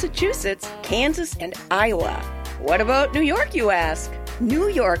 Massachusetts, Kansas, and Iowa. What about New York, you ask? New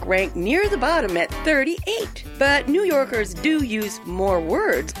York ranked near the bottom at 38. But New Yorkers do use more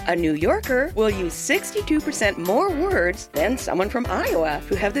words. A New Yorker will use 62% more words than someone from Iowa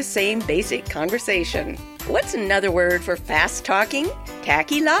who have the same basic conversation. What's another word for fast-talking?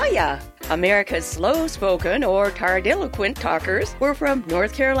 Tachylalia. America's slow-spoken or tardiloquent talkers were from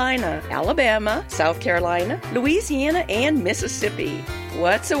North Carolina, Alabama, South Carolina, Louisiana, and Mississippi.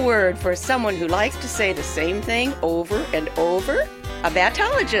 What's a word for someone who likes to say the same thing over and over? A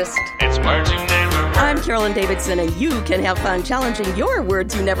batologist. It's words you never heard. I'm Carolyn Davidson, and you can have fun challenging your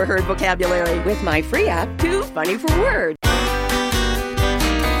words you never heard vocabulary with my free app, Too Funny for Words.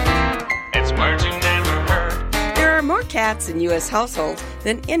 It's words you never heard. There are more cats in U.S. households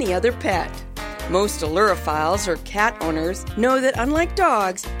than any other pet. Most allurophiles or cat owners know that unlike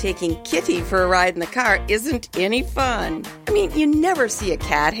dogs, taking Kitty for a ride in the car isn't any fun. I mean, you never see a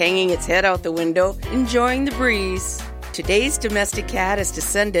cat hanging its head out the window, enjoying the breeze. Today's domestic cat is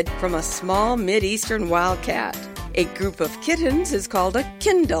descended from a small Mid-Eastern wildcat. A group of kittens is called a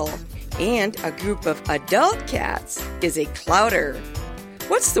Kindle, and a group of adult cats is a clouder.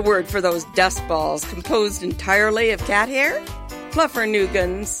 What's the word for those dust balls composed entirely of cat hair?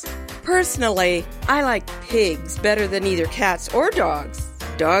 Fluffernuggins. Personally, I like pigs better than either cats or dogs.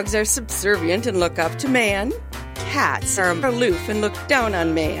 Dogs are subservient and look up to man. Cats are aloof and look down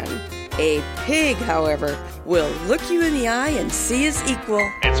on man. A pig, however, will look you in the eye and see as equal.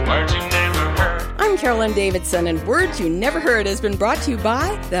 It's words you never heard. I'm Carolyn Davidson, and Words You Never Heard has been brought to you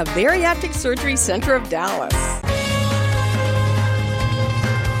by the Bariatric Surgery Center of Dallas.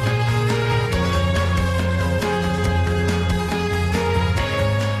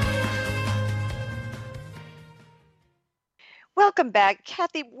 Welcome welcome back.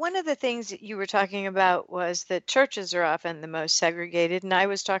 Kathy, one of the things that you were talking about was that churches are often the most segregated. And I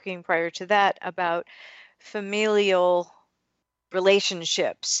was talking prior to that about familial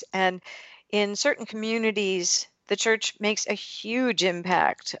relationships. And in certain communities, the church makes a huge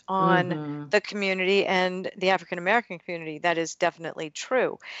impact on Mm-hmm. the community and the African American community. That is definitely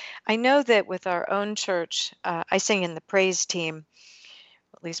true. I know that with our own church, I sing in the praise team,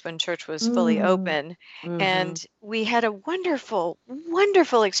 at least when church was fully open. Mm-hmm. And we had a wonderful,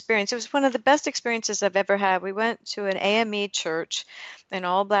 wonderful experience. It was one of the best experiences I've ever had. We went to an AME church, an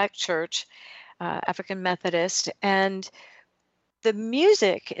all black church, African Methodist, and the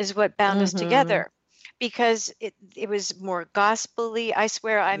music is what bound us Mm-hmm. together because it was more gospel-y. I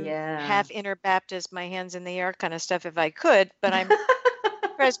swear I'm Yeah. half inner Baptist, my hands in the air kind of stuff if I could, but I'm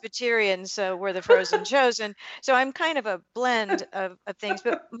Presbyterian, so we're the frozen chosen. So I'm kind of a blend of things.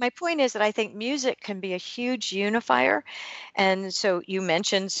 But my point is that I think music can be a huge unifier. And so you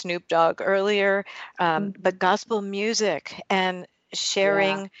mentioned Snoop Dogg earlier, but gospel music and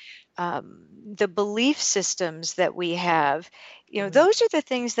sharing the belief systems that we have, those are the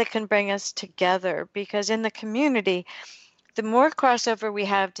things that can bring us together, because in the community, the more crossover we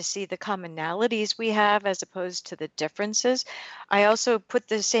have to see the commonalities we have as opposed to the differences. I also put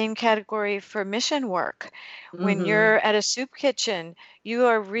the same category for mission work. When Mm-hmm. you're at a soup kitchen, you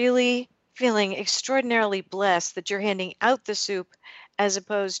are really feeling extraordinarily blessed that you're handing out the soup as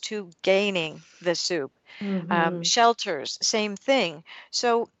opposed to gaining the soup. Mm-hmm. Shelters, same thing.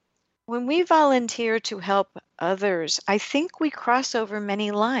 So when we volunteer to help others, I think we cross over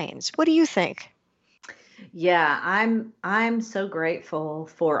many lines. What do you think? Yeah, I'm so grateful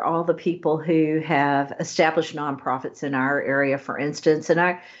for all the people who have established nonprofits in our area, for instance, and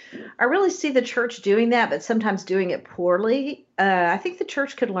I really see the church doing that, but sometimes doing it poorly. I think the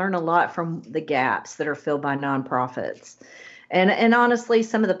church could learn a lot from the gaps that are filled by nonprofits. And honestly,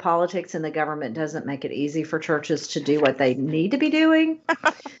 some of the politics in the government doesn't make it easy for churches to do what they need to be doing.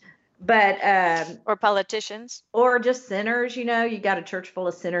 But or politicians, or just sinners, you got a church full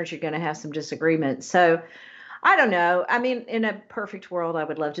of sinners, you're going to have some disagreements. So I don't know. I mean, in a perfect world, I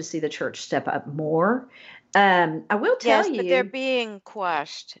would love to see the church step up more. I will tell you, but they're being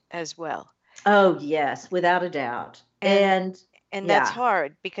quashed as well. Oh yes, without a doubt. And that's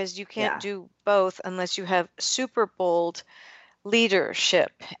hard because you can't do both unless you have super bold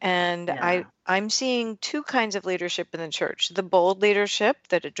leadership. And I'm seeing two kinds of leadership in the church: the bold leadership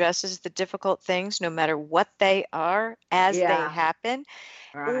that addresses the difficult things no matter what they are as they happen,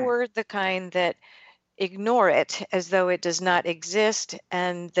 or the kind that ignore it as though it does not exist,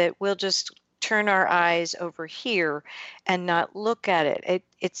 and that we'll just turn our eyes over here and not look at it.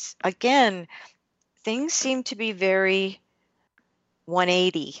 It's again, things seem to be very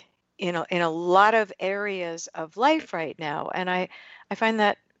 180 in a lot of areas of life right now. And I find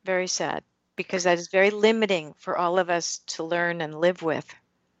that very sad, because that is very limiting for all of us to learn and live with.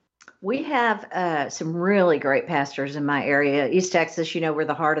 We have some really great pastors in my area. East Texas, we're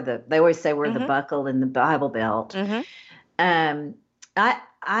the heart of they always say we're the buckle in the Bible Belt.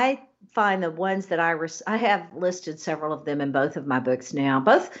 I find the ones that I have listed several of them in both of my books now.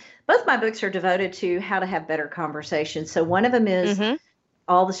 Both my books are devoted to how to have better conversations. So one of them is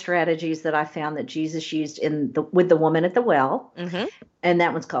all the strategies that I found that Jesus used with the woman at the well. And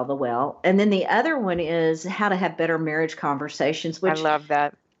that one's called The Well. And then the other one is how to have better marriage conversations, which I love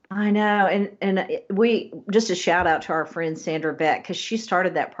that. I know. And we just a shout out to our friend Sandra Beck, because she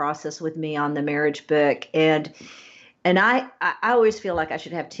started that process with me on the marriage book. And I always feel like I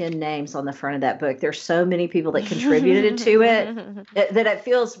should have 10 names on the front of that book. There's so many people that contributed to it that it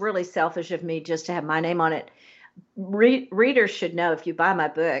feels really selfish of me just to have my name on it. Readers should know, if you buy my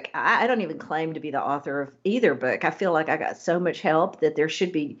book, I don't even claim to be the author of either book. I feel like I got so much help that there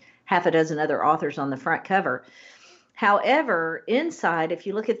should be half a dozen other authors on the front cover. However, inside, if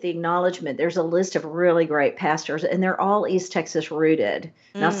you look at the acknowledgement, there's a list of really great pastors, and they're all East Texas rooted.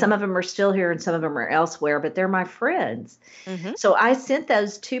 Now, some of them are still here and some of them are elsewhere, but they're my friends. So I sent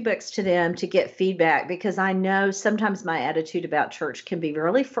those 2 books to them to get feedback, because I know sometimes my attitude about church can be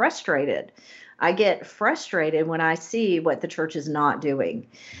really frustrated. I get frustrated when I see what the church is not doing.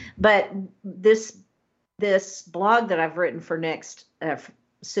 But this blog that I've written for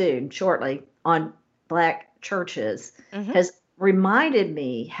shortly on Black churches has reminded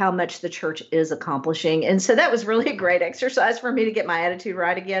me how much the church is accomplishing. And so that was really a great exercise for me to get my attitude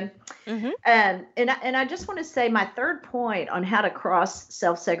right again. And I just want to say my third point on how to cross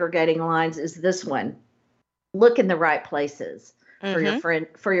self-segregating lines is this one: look in the right places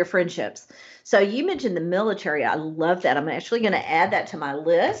for your friendships. So you mentioned the military. I love that. I'm actually going to add that to my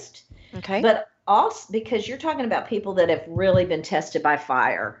list. Okay. But also because you're talking about people that have really been tested by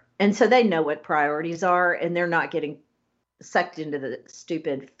fire. And so they know what priorities are and they're not getting sucked into the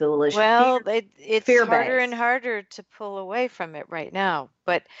stupid, foolish Well, it's fear harder and base. harder to pull away from it right now.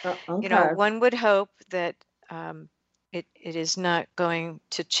 But, Okay. one would hope that it is not going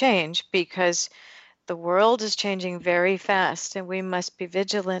to change because the world is changing very fast and we must be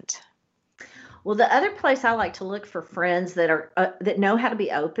vigilant. Well, the other place I like to look for friends that are that know how to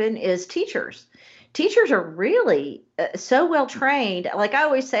be open is teachers. Teachers are really so well trained. Like I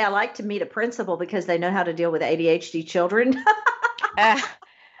always say, I like to meet a principal because they know how to deal with ADHD children. Ah,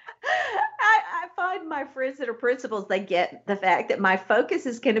 I find my friends that are principals, they get the fact that my focus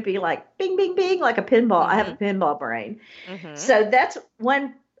is going to be like bing, bing, bing, like a pinball. I have a mm-hmm, pinball brain. mm-hmm. So that's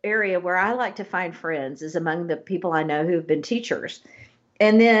one area where I like to find friends is among the people I know who've been teachers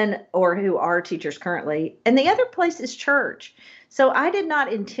and then, or who are teachers currently. And the other place is church. So I did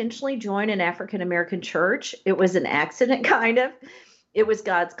not intentionally join an African American church. It was an accident, kind of. It was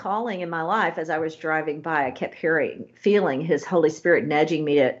God's calling in my life. As I was driving by, I kept feeling his Holy Spirit nudging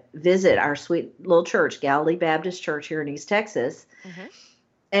me to visit our sweet little church, Galilee Baptist Church here in East Texas. Mm-hmm.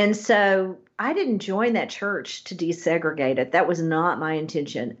 And so I didn't join that church to desegregate it. That was not my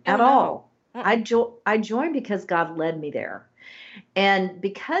intention Oh, at no. all. Mm-mm. I joined because God led me there. And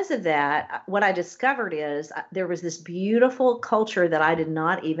because of that, what I discovered is there was this beautiful culture that I did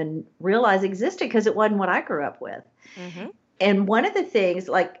not even realize existed because it wasn't what I grew up with. Mm-hmm. And one of the things,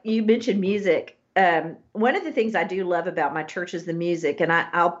 like you mentioned music, one of the things I do love about my church is the music. And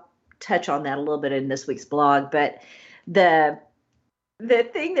I'll touch on that a little bit in this week's blog. But the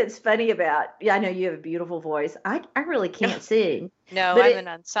thing that's funny about, yeah, I know you have a beautiful voice. I really can't sing. No, But I'm it, an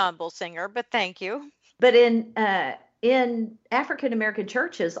ensemble singer, but thank you. but in African American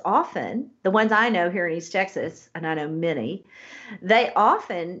churches, often the ones I know here in East Texas, and I know many, they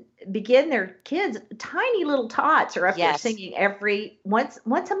often begin their kids, tiny little tots are up there Yes. singing every once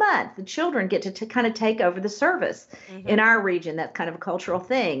a month. The children get to kind of take over the service. Mm-hmm. In our region. That's kind of a cultural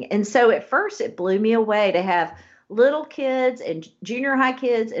thing. And so at first it blew me away to have little kids and junior high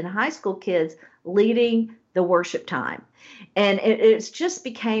kids and high school kids leading the worship time. And it's just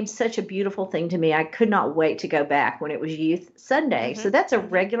became such a beautiful thing to me. I could not wait to go back when it was Youth Sunday. Mm-hmm. So that's a Mm-hmm.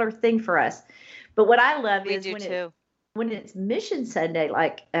 regular thing for us. But what I love We is do too. when it's Mission Sunday,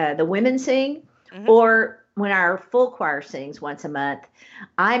 like the women sing, Mm-hmm. or when our full choir sings once a month,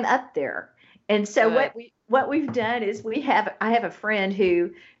 I'm up there. And so Good. what we've done is I have a friend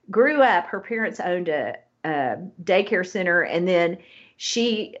who grew up. Her parents owned a daycare center, and then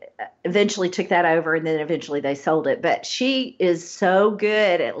she eventually took that over, and then eventually they sold it. But she is so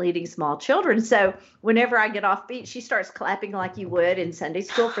good at leading small children. So whenever I get off beat, she starts clapping like you would in Sunday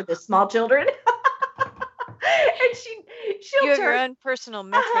school for the small children. And she'll You have your turn. own personal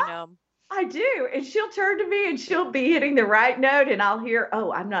metronome. I do. And she'll turn to me and she'll be hitting the right note, and I'll hear,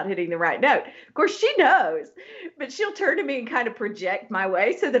 oh, I'm not hitting the right note. Of course, she knows, but she'll turn to me and kind of project my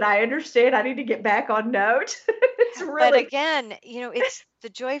way so that I understand I need to get back on note. It's But really, again, it's the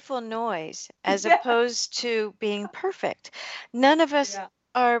joyful noise as yeah, opposed to being perfect. None of us yeah,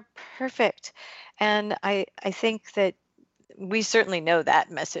 are perfect. And I think that we certainly know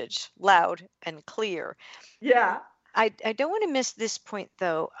that message loud and clear. yeah. I don't want to miss this point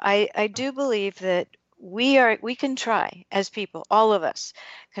though. I do believe that we can try as people, all of us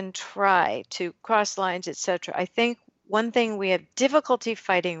can try to cross lines, etc. I think one thing we have difficulty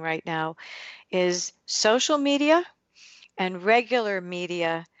fighting right now is social media and regular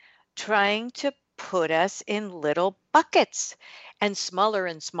media trying to put us in little buckets and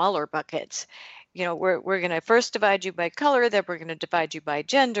smaller buckets. We're going to first divide you by color, then we're going to divide you by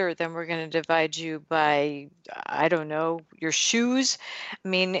gender, then we're going to divide you by, I don't know, your shoes. I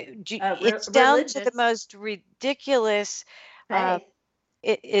mean, it's down to the Religious most ridiculous. Uh,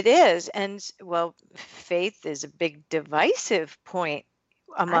 faith. it is. And well, faith is a big divisive point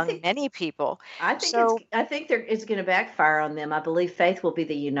I among think many people. I think So it's going to backfire on them. I believe faith will be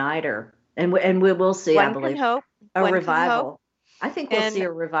the uniter, and we will see. I one can believe hope, a one can hope. revival. I think we'll see And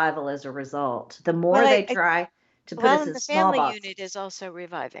a revival as a result. The more well, they try to put us and in the small family boxes. unit is also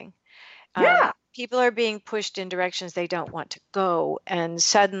reviving. Yeah. People are being pushed in directions they don't want to go. And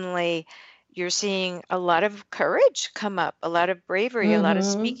suddenly you're seeing a lot of courage come up, a lot of bravery, a lot of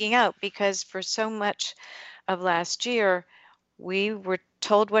Mm-hmm. speaking out, because for so much of last year, we were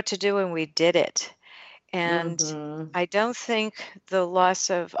told what to do and we did it. And Mm-hmm. I don't think the loss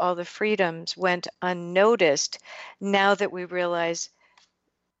of all the freedoms went unnoticed now that we realize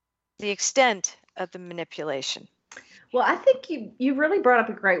the extent of the manipulation. Well, I think you really brought up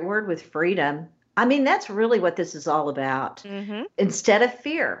a great word with freedom. I mean, that's really what this is all about. Mm-hmm. Instead of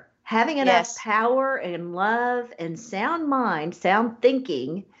fear, having enough Yes. power and love and sound mind, sound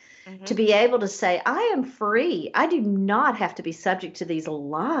thinking Mhm. to be able to say, I am free. I do not have to be subject to these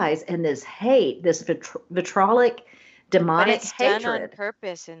lies and this hate, this vitriolic, But demonic it's done on hatred.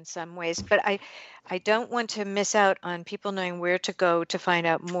 purpose in some ways. But I don't want to miss out on people knowing where to go to find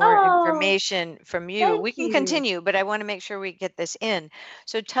out more Oh, information from you. We thank can you. continue, but I want to make sure we get this in.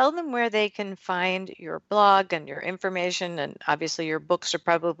 So tell them where they can find your blog and your information, and obviously your books are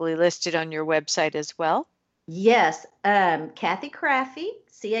probably listed on your website as well. Yes, Kathy Krafve,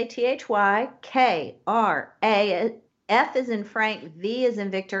 CathyKRA, F is in Frank, V is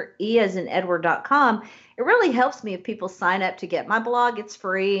in Victor, E is in Edward.com. It really helps me if people sign up to get my blog. It's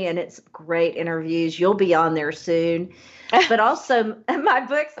free and it's great interviews. You'll be on there soon. But also my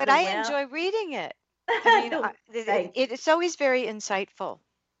books. But I enjoy reading it. I mean, Thank you. it's always very insightful.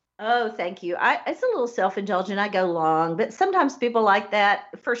 Oh, thank you. It's a little self-indulgent. I go long, but sometimes people like that.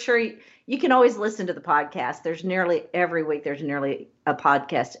 For sure, you can always listen to the podcast. There's nearly every week. There's nearly a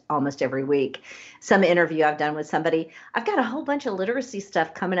podcast almost every week. Some interview I've done with somebody. I've got a whole bunch of literacy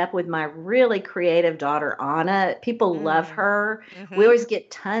stuff coming up with my really creative daughter, Anna. People love her. Mhm. We always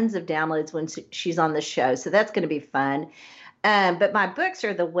get tons of downloads when she's on the show. So that's going to be fun. But my books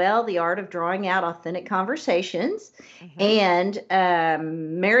are The Art of Drawing Out Authentic Conversations, Mhm.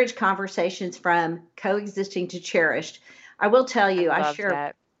 and Marriage Conversations from Coexisting to Cherished. I will tell you, I love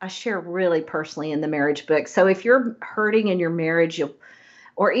that. I share really personally in the marriage book. So if you're hurting in your marriage,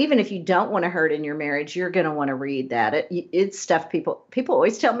 or even if you don't want to hurt in your marriage, you're going to want to read that. It's stuff people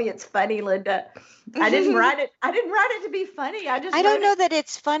always tell me it's funny, Linda. I didn't write it. I didn't write it to be funny. I don't wrote know it. that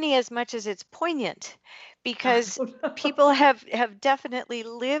it's funny as much as it's poignant, because people have definitely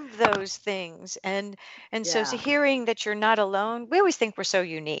lived those things, and so Yeah. hearing that you're not alone. We always think we're so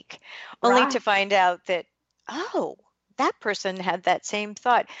unique, only to Right. find out that, oh, that person had that same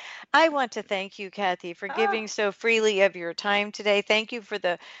thought. I want to thank you, Kathy, for Oh, giving so freely of your time today. Thank you for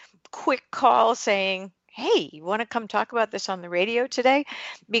the quick call saying, hey, you want to come talk about this on the radio today?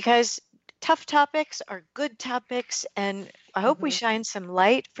 Because tough topics are good topics, and I hope we mhm. shine some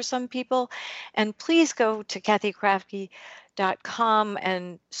light for some people. And please go to kathykrafve.com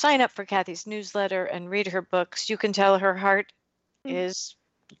and sign up for Kathy's newsletter and read her books. You can tell her heart is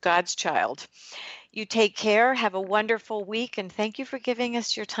God's child. You take care. Have a wonderful week, and thank you for giving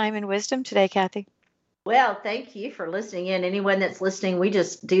us your time and wisdom today, Kathy. Well, thank you for listening in. Anyone that's listening, we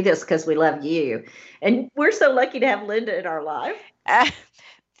just do this because we love you. And we're so lucky to have Linda in our life.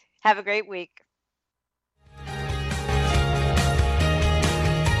 Have a great week.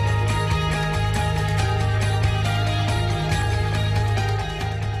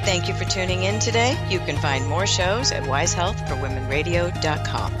 Thank you for tuning in today. You can find more shows at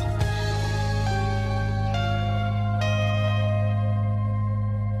wisehealthforwomenradio.com.